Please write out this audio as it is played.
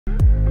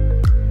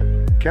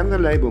Can the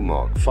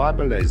LabelMark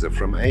fiber laser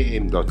from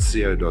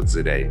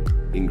am.co.za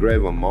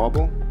engrave on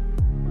marble?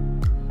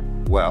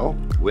 Well,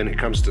 when it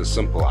comes to a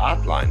simple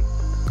outline,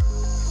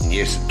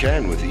 yes it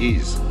can with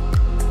ease.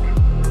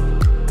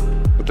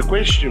 But the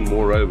question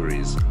moreover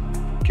is,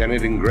 can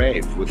it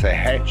engrave with a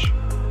hatch?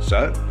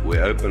 So we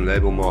open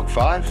LabelMark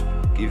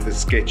 5, give the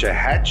sketch a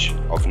hatch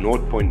of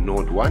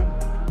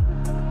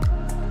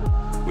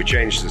 0.01. We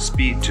change the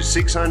speed to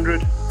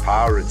 600,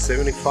 power at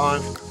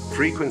 75,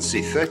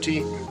 frequency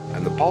 30,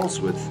 and the pulse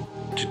width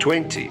to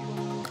 20.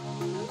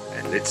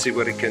 And let's see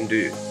what it can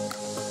do.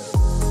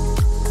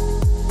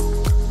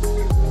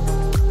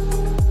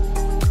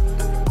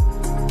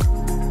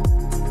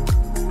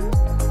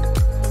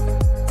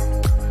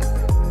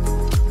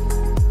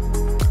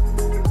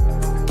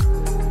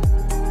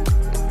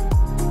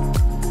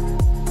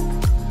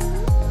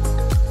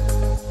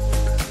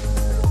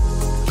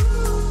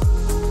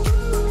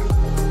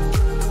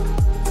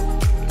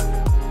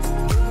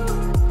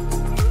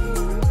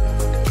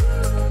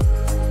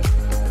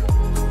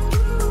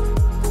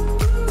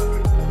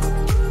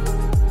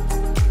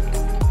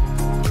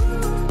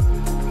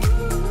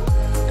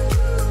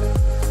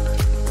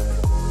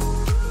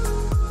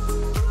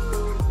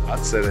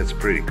 I'd say that's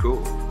pretty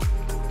cool.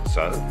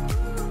 So,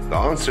 the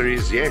answer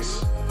is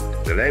yes.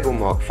 The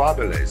LabelMark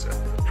fiber laser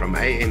from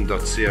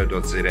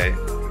am.co.za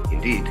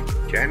indeed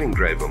can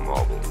engrave on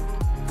marble.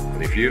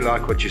 And if you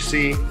like what you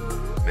see,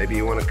 maybe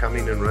you want to come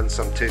in and run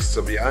some tests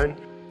of your own,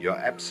 you're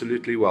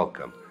absolutely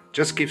welcome.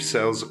 Just give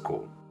sales a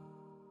call.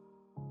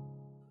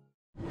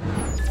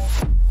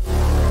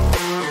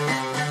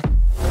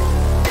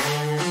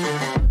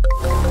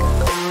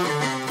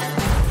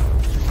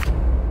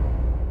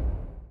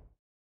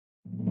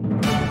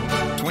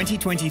 Twenty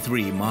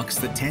 2023 marks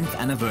the 10th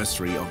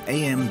anniversary of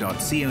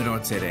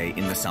am.co.za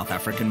in the South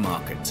African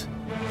market.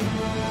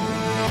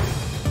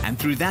 And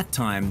through that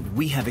time,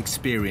 we have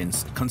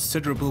experienced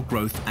considerable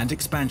growth and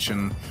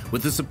expansion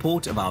with the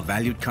support of our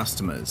valued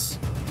customers.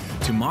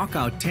 To mark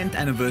our 10th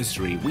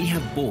anniversary, we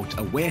have bought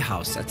a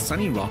warehouse at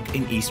Sunny Rock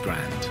in East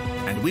Rand,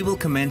 and we will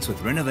commence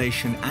with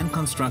renovation and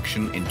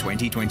construction in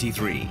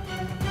 2023.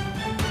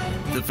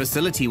 The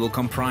facility will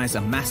comprise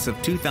a massive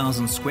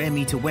 2,000 square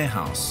meter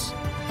warehouse,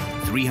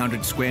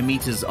 300 square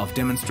meters of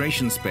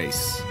demonstration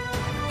space,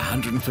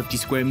 150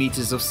 square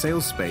meters of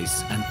sales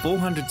space, and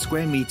 400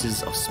 square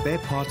meters of spare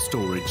parts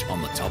storage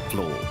on the top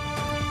floor.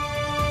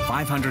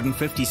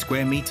 550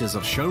 square meters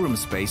of showroom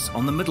space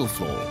on the middle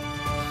floor.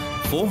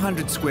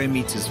 400 square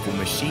meters for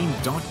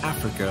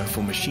Machine.Africa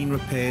for machine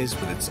repairs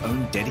with its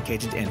own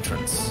dedicated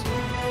entrance.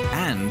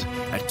 And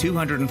a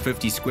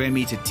 250 square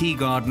meter tea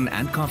garden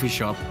and coffee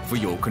shop for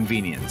your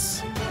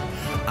convenience.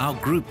 Our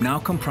group now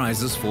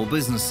comprises 4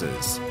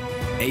 businesses.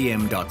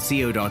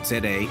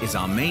 am.co.za is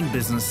our main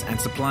business and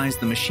supplies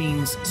the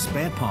machines,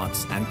 spare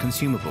parts and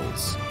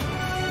consumables.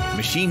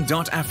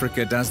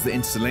 Machine.Africa does the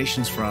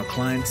installations for our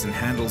clients and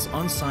handles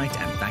on-site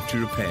and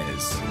factory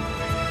repairs.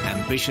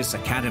 Ambitious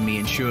Academy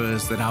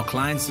ensures that our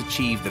clients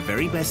achieve the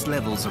very best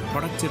levels of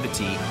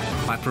productivity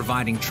by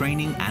providing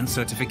training and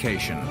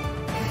certification.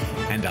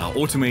 And our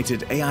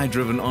automated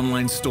AI-driven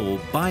online store,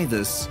 Buy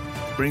This,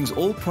 brings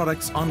all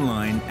products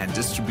online and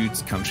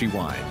distributes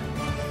countrywide.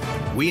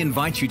 We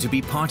invite you to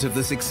be part of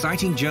this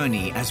exciting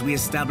journey as we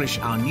establish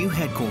our new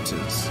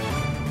headquarters.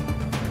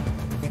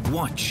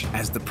 Watch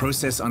as the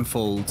process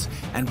unfolds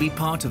and be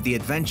part of the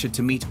adventure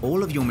to meet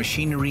all of your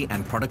machinery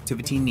and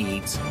productivity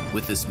needs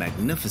with this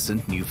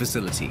magnificent new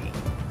facility.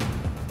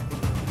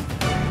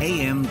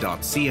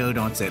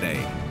 am.co.za.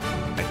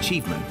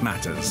 Achievement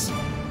matters.